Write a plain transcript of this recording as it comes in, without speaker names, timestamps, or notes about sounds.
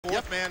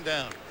Yep, man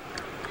down.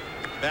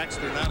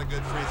 Baxter not a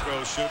good free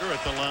throw shooter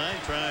at the line,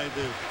 trying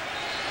to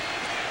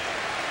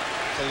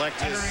collect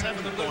his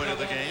 7th point of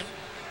the game.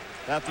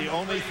 That's the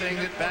only thing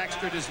that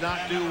Baxter does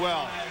not do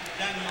well.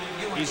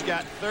 He's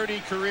got 30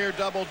 career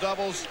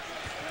double-doubles.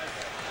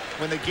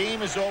 When the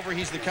game is over,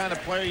 he's the kind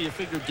of player you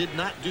figure did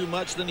not do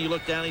much. Then you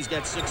look down, he's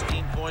got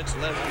 16 points,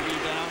 11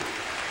 rebounds.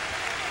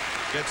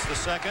 Gets the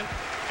second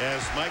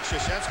as Mike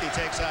Krzyzewski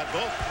takes out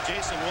both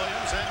Jason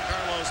Williams and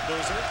Carlos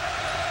Boozer.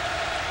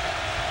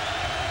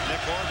 Nick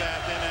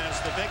Horvath in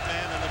as the big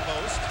man in the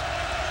post.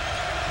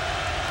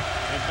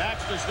 And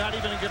Baxter's not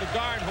even going to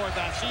guard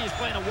Horvath. See, he's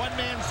playing a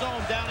one-man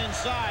zone down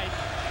inside.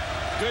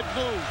 Good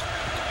move.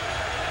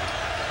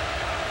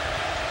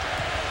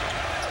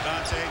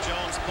 Dante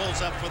Jones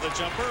pulls up for the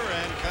jumper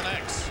and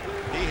connects.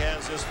 He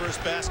has his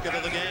first basket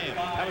of the game.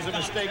 That was a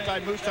mistake by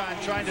Mouton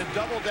trying to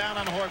double down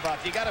on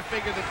Horvath. You got to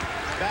figure that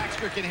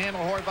Baxter can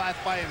handle Horvath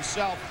by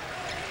himself.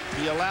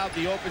 He allowed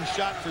the open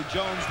shot for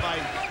Jones by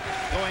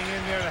going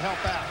in there to help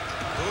out.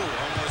 Ooh,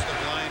 almost a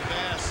blind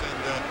pass,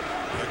 and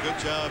a good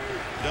job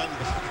done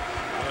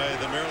by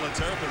the Maryland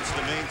Terrapins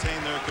to maintain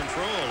their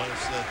control.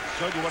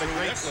 Showed you what a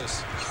great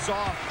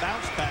soft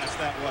bounce pass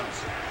that was.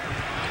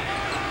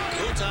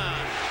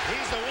 Mouton,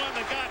 he's the one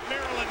that got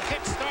Maryland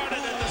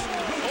kick-started in this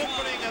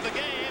opening of the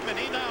game, and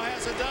he now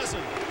has a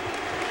dozen.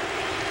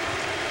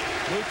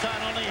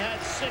 Mouton only had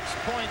 6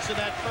 points in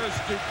that first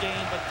Duke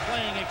game, but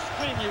playing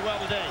extremely well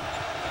today.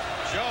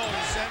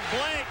 Jones and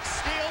Blake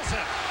steals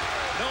it.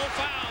 No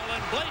foul,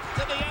 and Blake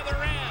to the other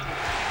end.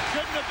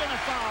 Shouldn't have been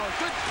a foul.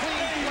 Good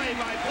clean play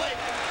by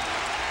Blake,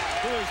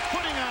 who is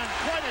putting on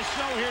quite a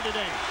show here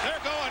today.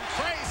 They're going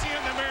crazy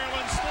in the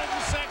Maryland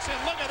student section.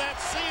 Look at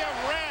that sea of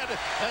red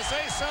as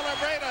they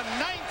celebrate a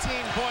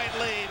 19-point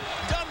lead.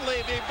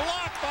 Dunleavy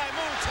blocked by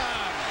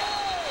Mouton.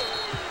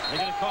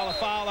 They're going to call a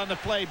foul on the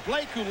play.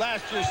 Blake, who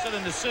last year set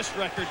an assist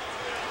record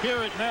here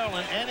at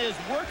Maryland and is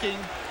working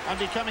on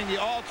becoming the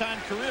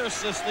all-time career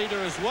assist leader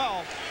as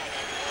well.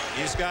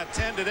 He's got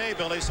 10 today,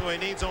 Billy, so he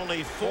needs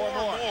only four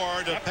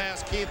more to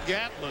pass Keith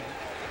Gatlin.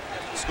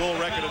 School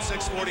record at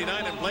 649,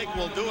 and Blake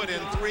will do it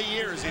in 3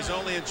 years. He's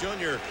only a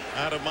junior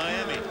out of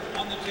Miami.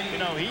 You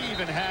know, he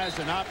even has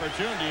an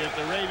opportunity, if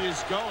the rate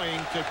is going,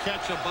 to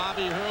catch a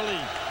Bobby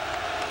Hurley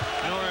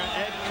or an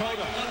Ed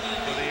Cota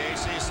for the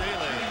ACC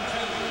league.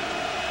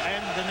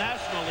 And the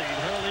national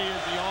league. Hurley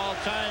is the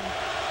all-time.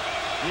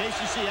 The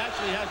ACC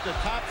actually has the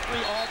top 3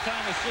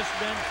 all-time assist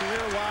men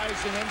career-wise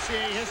in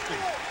NCAA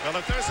history. Well,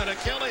 if there's an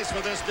Achilles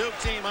for this Duke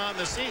team on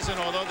the season,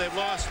 although they've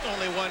lost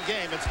only 1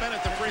 game, it's been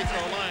at the free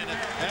throw line.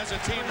 And as a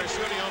team, they're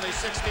shooting only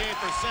 68%.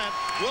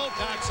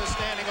 Wilcox a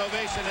standing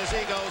ovation as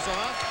he goes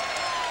off.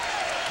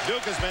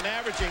 Duke has been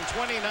averaging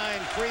 29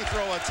 free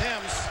throw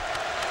attempts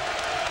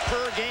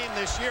per game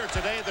this year.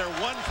 Today, they're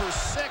 1 for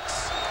 6.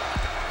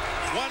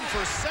 1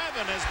 for 7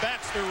 as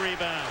Baxter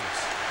rebounds.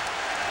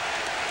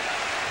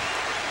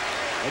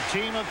 A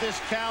team of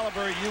this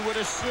caliber, you would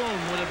assume,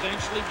 would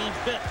eventually be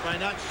bit by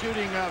not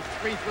shooting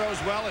free throws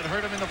well. It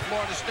hurt him in the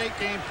Florida State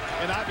game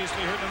and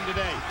obviously hurt him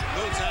today.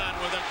 Mouton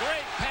with a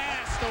great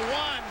pass to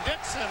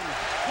Dixon.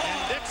 And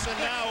Dixon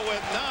now with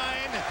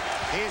 9.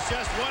 He's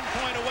just 1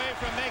 point away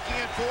from making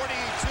it 42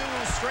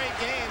 straight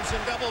games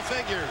in double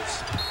figures.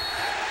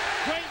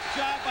 Great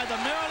job by the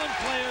Maryland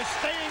players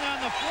staying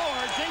on the floor.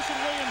 Jason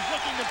Williams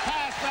looking to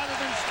pass rather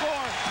than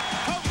score.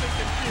 Totally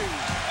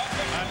confused.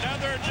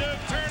 Another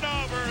Duke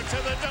turnover to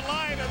the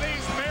delight of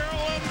these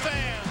Maryland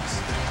fans.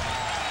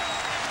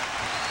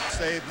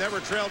 They've never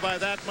trailed by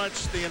that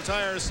much the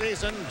entire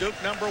season. Duke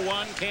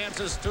 #1,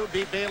 Kansas 2,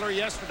 beat Baylor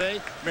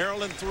yesterday.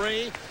 Maryland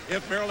 3.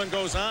 If Maryland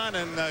goes on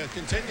and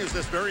continues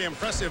this very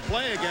impressive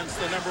play against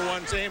the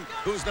 #1 team,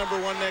 who's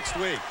 #1 next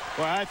week?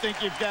 Well, I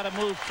think you've got to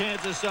move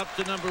Kansas up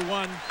to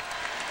 #1.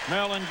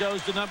 Maryland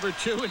goes to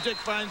 #2, and Dick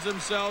finds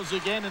themselves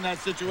again in that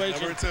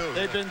situation. #2.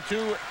 They've been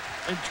 2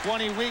 in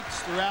 20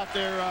 weeks throughout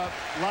their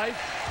life,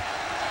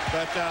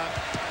 but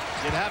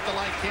you'd have to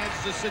like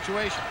Kansas'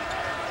 situation.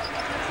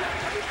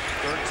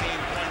 13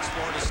 points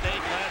Florida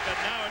State led, but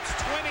now it's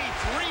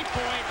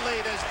 23-point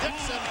lead as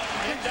Dixon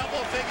in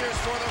double figures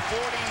for the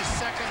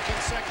 42nd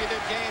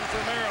consecutive game for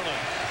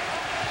Maryland.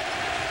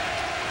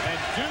 And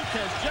Duke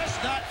has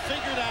just not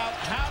figured out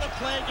how to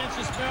play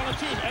against this Maryland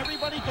team.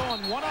 Everybody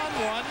going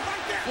one-on-one,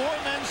 4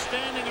 men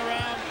standing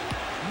around.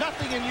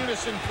 Nothing in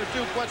unison for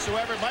Duke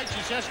whatsoever. Mike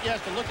Krzyzewski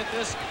has to look at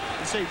this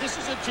and say, this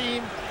is a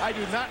team I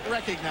do not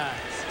recognize.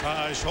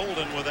 Taj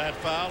Holden with that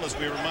foul. As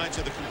we remind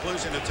you, the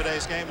conclusion of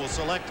today's game will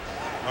select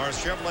our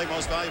Chevrolet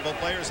most valuable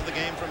players of the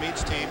game from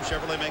each team.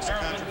 Chevrolet makes a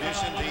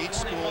contribution to each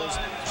school's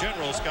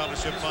general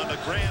scholarship fund, a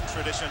grand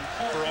tradition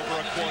for over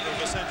a quarter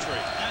of a century.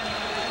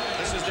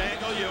 This is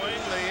Daniel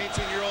Ewing, the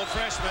 18-year-old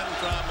freshman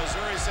from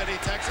Missouri City,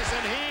 Texas,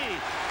 and he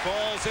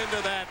falls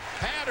into that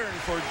pattern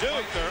for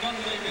Duke. They're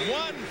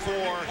 1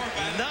 for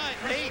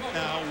 8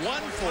 now,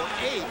 1 for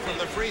 8 from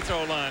the free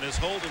throw line as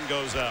Holden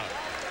goes out.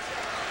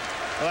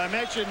 Well, I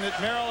mentioned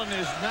that Maryland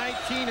is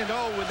 19-0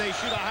 when they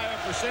shoot a higher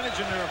percentage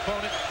than their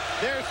opponent.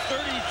 They're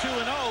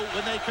 32-0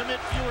 when they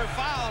commit fewer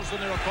fouls than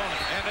their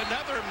opponent. And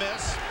another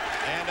miss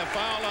And a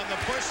foul on the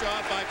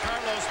push-off by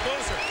Carlos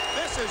Boozer.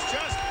 This is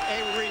just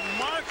a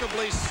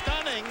remarkably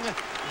stunning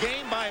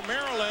game by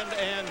Maryland.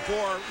 And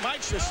for Mike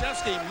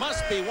Krzyzewski,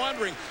 must be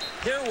wondering,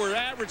 here we're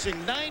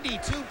averaging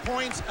 92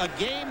 points a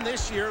game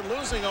this year,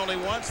 losing only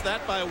once,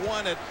 that by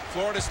 1 at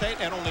Florida State,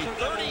 and only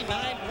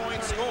 39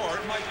 points scored.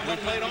 We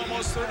played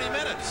almost 30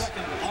 minutes.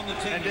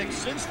 And Dick,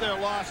 since their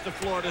loss to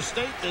Florida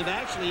State, they've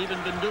actually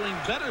even been doing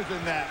better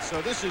than that.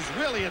 So this is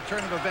really a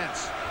turn of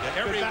events.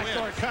 Yeah, every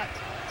backdoor cut.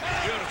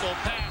 Beautiful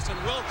pass,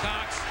 and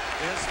Wilcox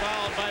is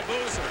fouled by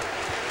Boozer.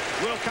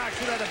 Wilcox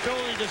with that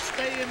ability to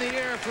stay in the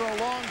air for a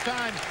long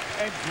time,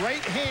 and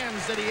great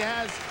hands that he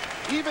has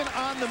even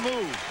on the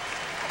move.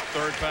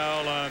 Third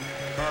foul on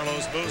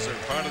Carlos Boozer.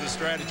 Part of the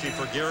strategy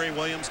for Gary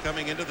Williams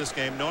coming into this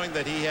game, knowing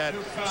that he had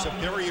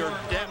superior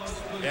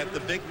depth at the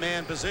big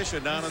man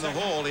position down in the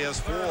hole. He has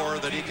 4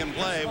 that he can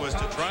play, was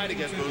to try to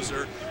get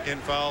Boozer in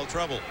foul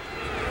trouble.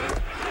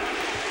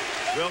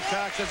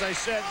 Wilcox, as I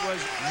said, was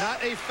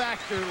not a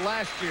factor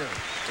last year.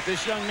 But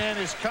this young man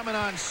is coming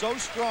on so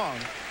strong,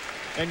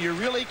 and you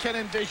really can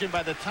envision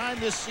by the time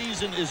this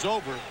season is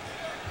over,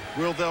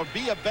 will there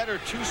be a better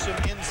twosome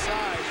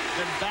inside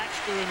than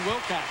Baxter and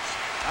Wilcox?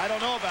 I don't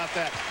know about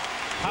that.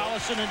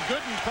 Collison and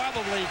Gooden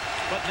probably,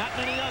 but not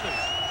many others.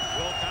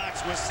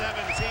 Wilcox with 17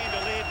 to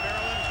lead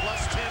Maryland,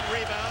 plus 10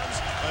 rebounds.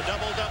 A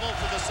double-double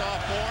for the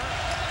sophomore.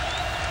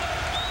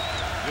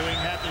 Ewing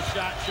had the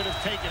shot, should have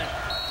taken it.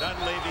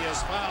 Dunleavy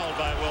is fouled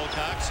by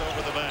Wilcox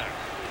over the back.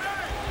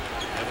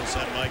 That'll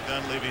send Mike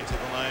Dunleavy to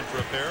the line for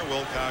a pair.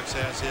 Wilcox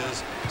has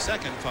his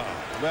second foul.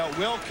 Well,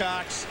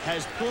 Wilcox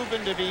has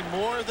proven to be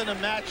more than a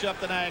matchup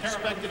than I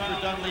expected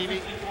for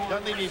Dunleavy.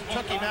 Dunleavy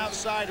took him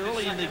outside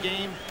early in the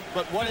game,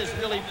 but what has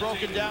really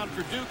broken down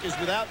for Duke is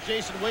without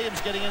Jason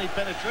Williams getting any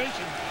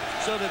penetration,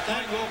 so that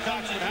then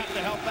Wilcox would have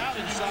to help out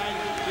inside.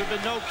 There have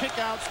been no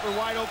kickouts for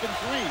wide open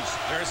threes.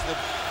 There's the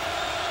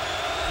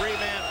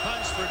 3-man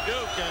punch for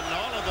Duke, and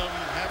all of them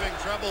having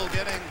trouble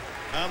getting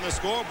on the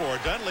scoreboard.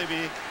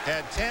 Dunleavy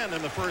had 10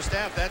 in the first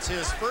half. That's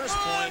his first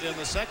point in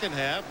the second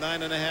half.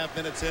 9.5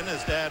 minutes in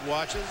as Dad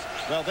watches.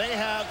 Well, they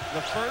have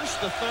the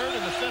first, the third,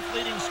 and the 5th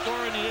leading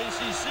scorer in the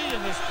ACC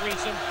in this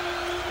threesome.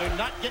 They're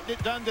not getting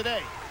it done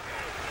today.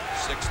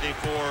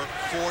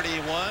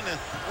 64-41.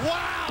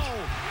 Wow!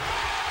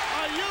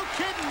 Are you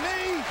kidding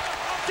me?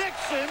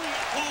 Dixon,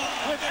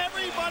 with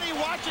everybody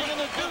watching, and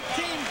the Duke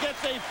team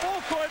gets a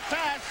full-court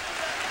pass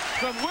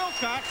from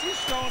Wilcox. He's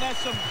showing us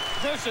some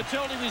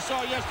versatility we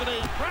saw yesterday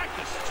in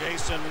practice.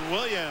 Jason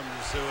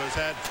Williams, who has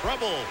had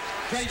trouble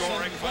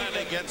scoring,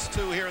 finally gets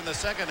 2 here in the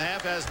second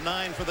half, has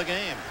 9 for the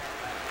game.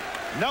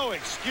 No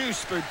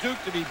excuse for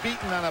Duke to be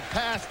beaten on a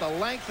pass the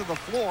length of the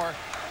floor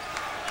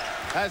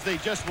as they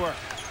just were.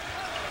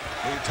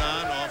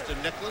 Mouton off to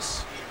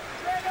Nicholas.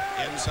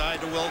 Inside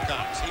to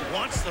Wilcox. He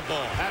wants the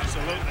ball.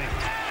 Absolutely.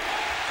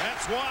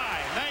 That's why.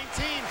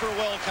 19 for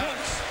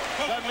Wilcox.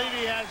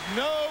 Dunleavy has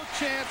no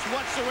chance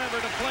whatsoever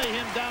to play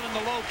him down in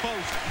the low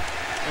post.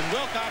 And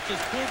Wilcox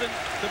has proven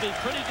to be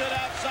pretty good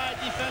outside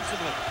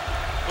defensively.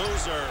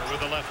 Boozer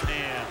with the left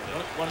hand.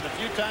 One of the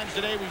few times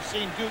today we've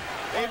seen Duke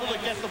able to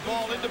get the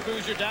ball into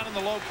Boozer down in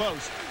the low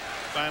post.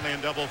 Finally in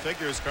double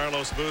figures,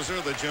 Carlos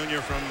Boozer, the junior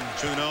from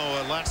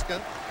Juneau,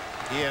 Alaska.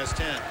 He has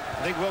 10.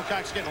 I think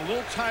Wilcox getting a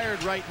little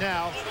tired right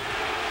now.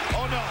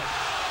 Oh, no.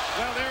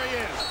 Well, there he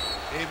is.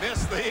 He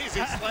missed the easy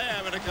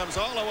slam, and it comes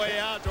all the way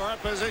out to our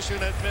position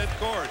at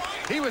midcourt.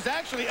 He was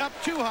actually up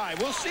too high.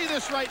 We'll see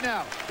this right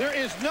now. There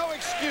is no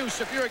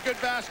excuse if you're a good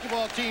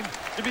basketball team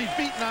to be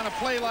beaten on a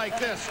play like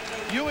this.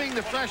 Ewing,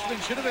 the freshman,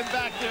 should have been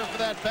back there for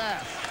that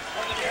pass.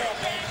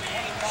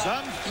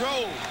 Some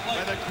throw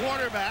by the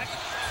quarterback.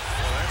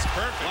 Well, that's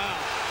perfect. Wow.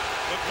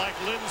 Looked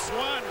like Lynn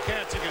Swan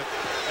catching it.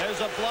 There's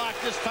a block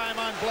this time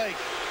on Blake.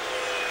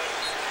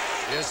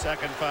 His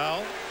second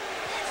foul.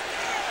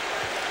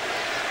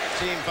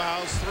 Team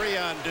fouls, 3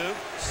 on Duke,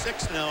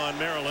 6 now on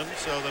Maryland.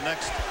 So the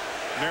next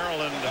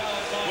Maryland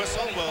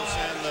whistle will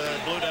send the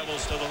Blue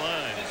Devils to the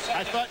line.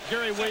 I thought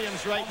Gary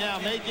Williams right now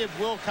may give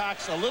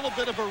Wilcox a little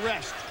bit of a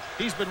rest.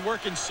 He's been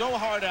working so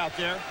hard out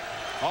there.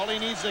 All he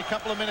needs is a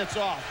couple of minutes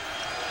off.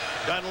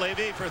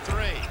 Dunleavy for 3.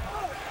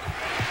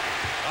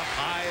 Up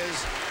high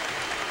is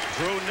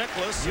Drew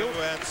Nicholas, who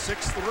at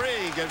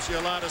 6'3" gives you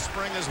a lot of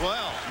spring as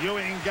well.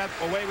 Ewing got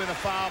away with a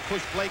foul,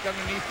 pushed Blake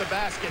underneath the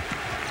basket.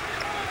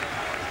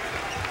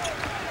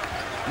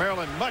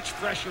 Maryland much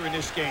fresher in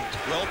this game.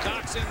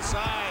 Wilcox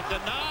inside,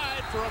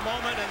 denied for a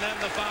moment, and then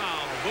the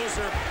foul.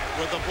 Boozer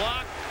with the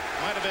block.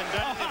 Might have been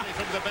done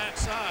from the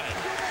backside.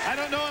 I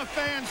don't know if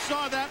fans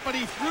saw that, but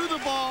he threw the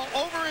ball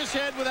over his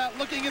head without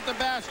looking at the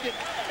basket,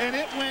 and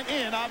it went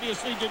in.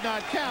 Obviously did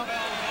not count.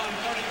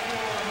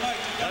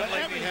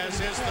 Dunleavy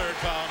has his third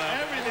foul now.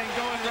 Everything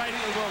going right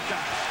for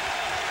Wilcox.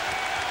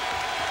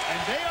 And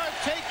they are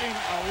taking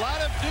a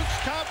lot of Duke's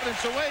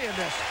confidence away in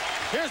this.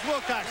 Here's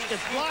Wilcox,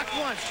 gets blocked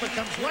once, but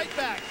comes right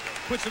back,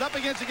 puts it up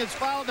against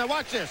foul. Now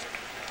watch this.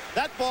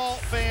 That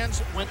ball,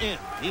 fans, went in.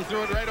 He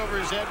threw it right over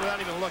his head without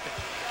even looking.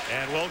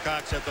 And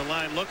Wilcox at the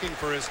line looking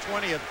for his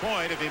 20th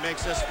point. If he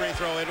makes this free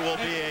throw, it will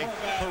be a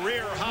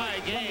career-high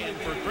game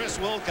for Chris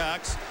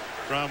Wilcox.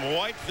 from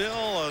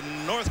Whiteville,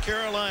 North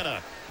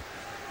Carolina.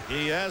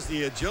 He has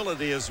the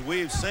agility, as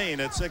we've seen,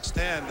 at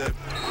 6'10", to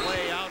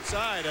play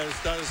outside, as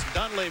does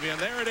Dunleavy. And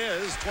there it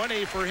is,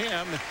 20 for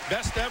him.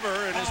 Best ever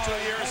in his 2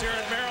 years here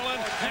in Maryland.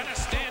 And a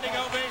standing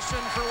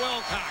ovation for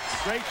Wilcox.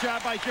 Great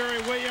job by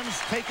Gary Williams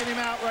taking him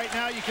out right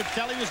now. You could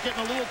tell he was getting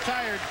a little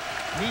tired.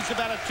 Needs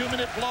about a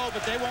 2-minute blow,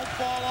 but they won't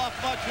fall off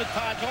much with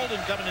Todd Holden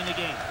coming in the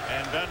game.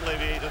 And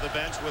Dunleavy to the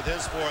bench with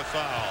his 4th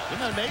foul. Isn't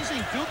it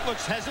amazing? Duke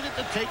looks hesitant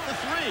to take the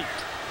 3.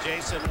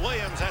 Jason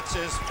Williams, that's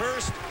his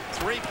first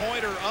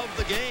three-pointer of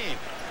the game.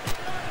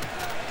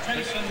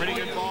 Pretty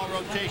good ball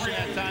rotation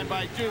that time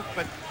by Duke,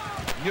 but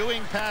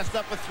Ewing passed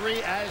up a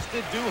 3, as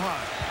did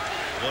Duhon.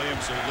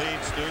 Williams, who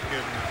leads Duke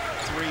in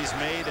threes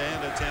made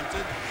and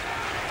attempted.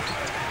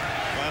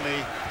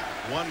 Finally,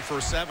 1 for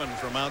 7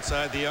 from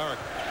outside the arc.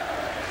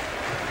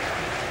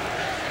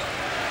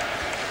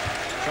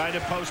 Trying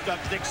to post up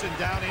Dixon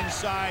down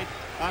inside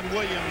on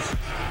Williams.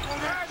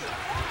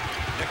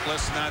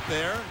 Nicholas not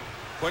there.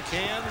 Quick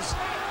hands.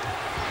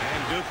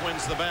 And Duke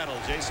wins the battle.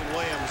 Jason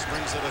Williams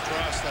brings it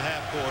across the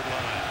half-court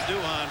line.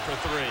 Duhon for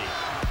 3.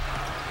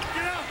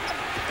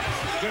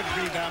 Good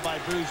rebound by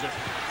Boozer.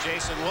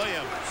 Jason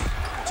Williams,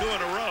 2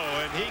 in a row,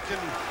 and he can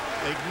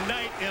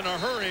ignite in a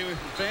hurry.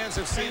 Fans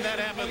have seen that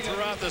happen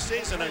throughout the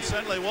season, and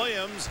suddenly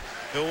Williams,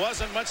 who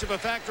wasn't much of a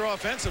factor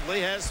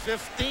offensively, has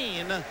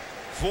 15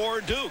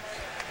 for Duke.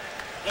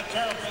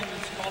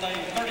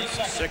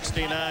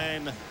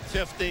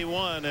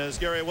 69-51 as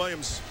Gary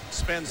Williams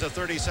spends a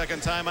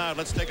 30-second timeout.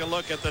 Let's take a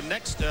look at the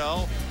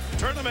Nextel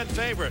tournament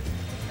favorite,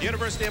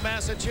 University of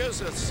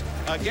Massachusetts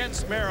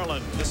against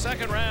Maryland, the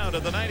second round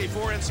of the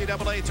 '94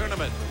 NCAA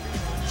tournament.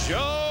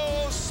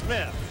 Joe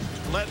Smith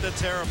led the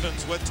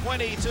Terrapins with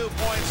 22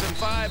 points and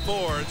 5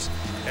 boards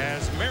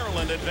as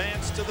Maryland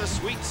advanced to the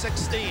Sweet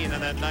 16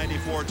 in that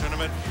 '94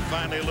 tournament,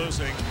 finally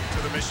losing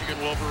to the Michigan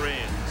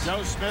Wolverines.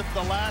 Joe Smith,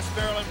 the last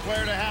Maryland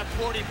player to have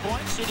 40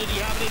 points. Who did he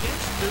have it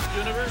against? Duke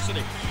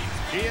University.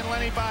 He and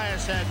Lenny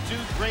Bias had 2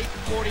 great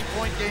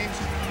 40-point games.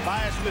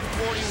 Bias with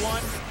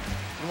 41,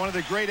 and one of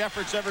the great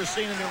efforts ever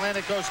seen in the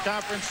Atlantic Coast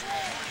Conference.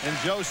 And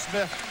Joe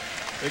Smith,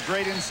 the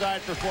great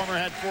inside performer,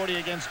 had 40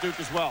 against Duke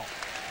as well.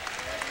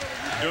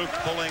 Duke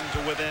pulling to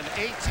within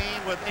 18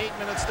 with 8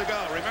 minutes to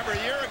go. Remember,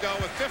 a year ago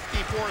with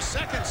 54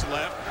 seconds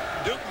left,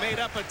 Duke made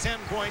up a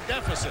 10-point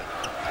deficit.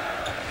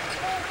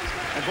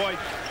 And boy,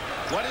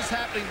 what is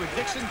happening with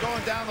Dixon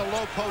going down the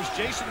low post?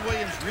 Jason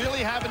Williams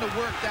really having to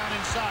work down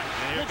inside.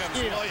 And here comes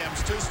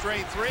Williams, 2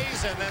 straight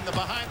threes, and then the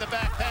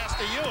behind-the-back pass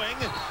to Ewing.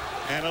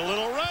 And a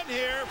little run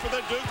here for the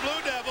Duke Blue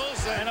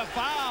Devils. And a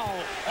foul.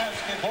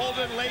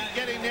 Holden late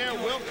getting there.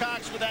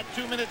 Wilcox with that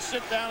 2-minute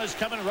sit-down is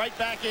coming right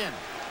back in.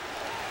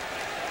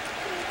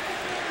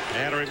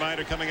 And a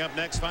reminder, coming up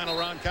next, final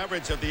round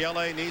coverage of the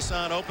LA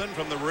Nissan Open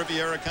from the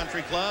Riviera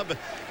Country Club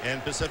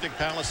in Pacific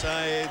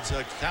Palisades,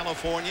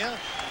 California.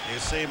 You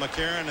see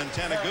McCarron and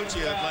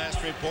Taniguchi at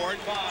last report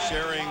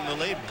sharing the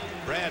lead.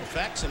 Brad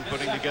Faxon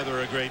putting together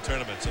a great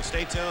tournament. So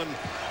stay tuned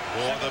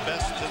for the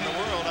best in the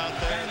world out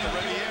there at the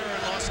Riviera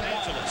in Los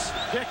Angeles.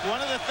 Dick, one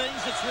of the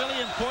things that's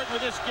really important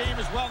with this game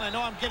as well, and I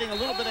know I'm getting a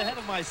little bit ahead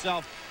of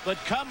myself, but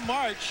come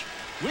March,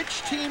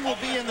 which team will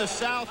be in the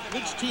South,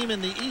 which team in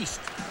the East?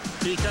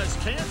 Because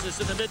Kansas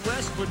in the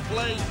Midwest would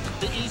play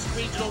the East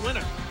Regional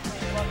winner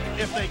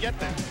if they get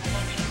there.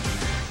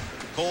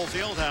 Cole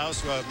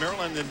Fieldhouse,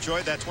 Maryland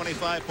enjoyed that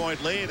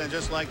 25-point lead, and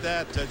just like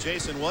that,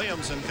 Jason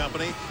Williams and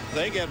company,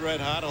 they get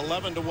red hot.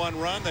 11-1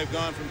 run. They've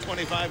gone from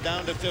 25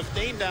 down to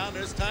 15 down.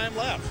 There's time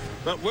left.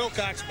 But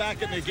Wilcox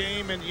back in the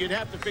game, and you'd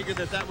have to figure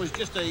that that was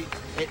just a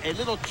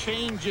little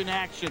change in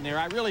action there.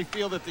 I really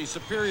feel that the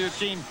superior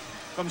team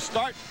from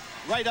start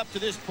right up to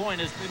this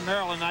point has been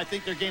Maryland. I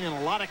think they're gaining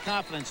a lot of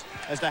confidence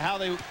as to how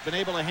they've been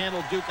able to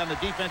handle Duke on the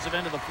defensive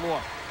end of the floor.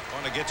 I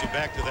want to get you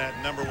back to that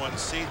 #1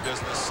 seed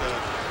business.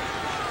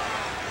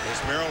 As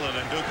Maryland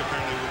and Duke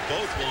apparently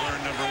both will earn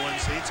 #1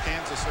 seeds.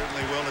 Kansas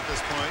certainly will at this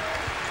point.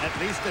 At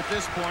least at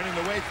this point, and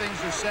the way things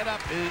are set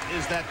up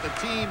is that the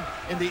team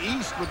in the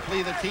East would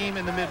play the team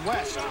in the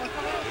Midwest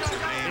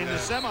in the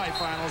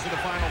semifinals of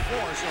the Final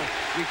Four. So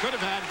we could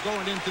have had,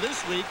 going into this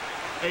week,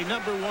 a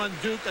 #1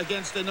 Duke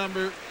against a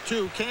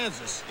 #2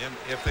 Kansas.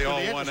 If they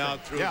all won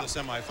out through the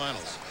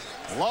semifinals.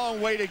 A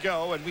long way to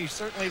go, and we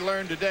certainly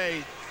learned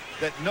today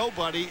that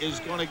nobody is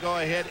going to go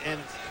ahead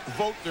and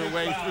vote their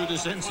way through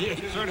this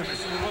NCAA tournament.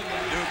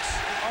 Duke's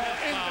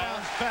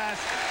inbounds pass,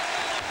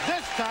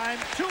 this time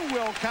to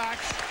Wilcox.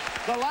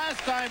 The last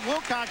time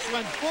Wilcox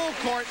went full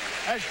court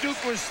as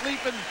Duke was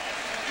sleeping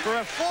for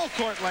a full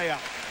court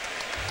layup.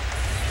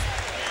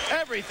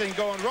 Everything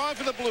going wrong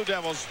for the Blue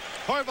Devils.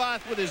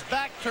 Horvath with his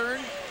back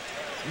turned,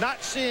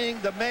 not seeing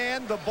the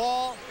man, the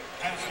ball,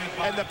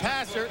 and the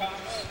passer,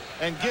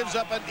 and gives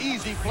up an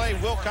easy play.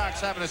 Wilcox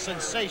having a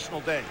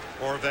sensational day.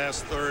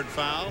 Horvath's 3rd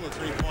foul, the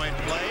 3-point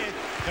play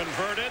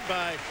converted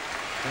by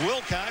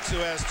Wilcox, who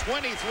has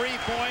 23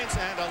 points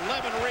and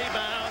 11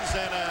 rebounds,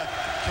 and a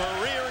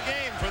career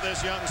game for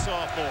this young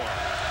sophomore.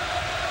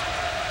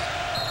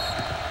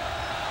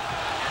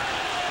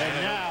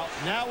 And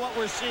now what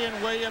we're seeing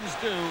Williams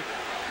do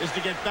is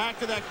to get back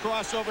to that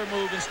crossover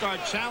move and start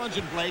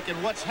challenging Blake.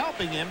 And what's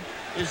helping him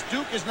is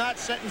Duke is not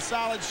setting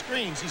solid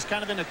screens. He's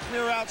kind of in a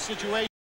clear-out situation.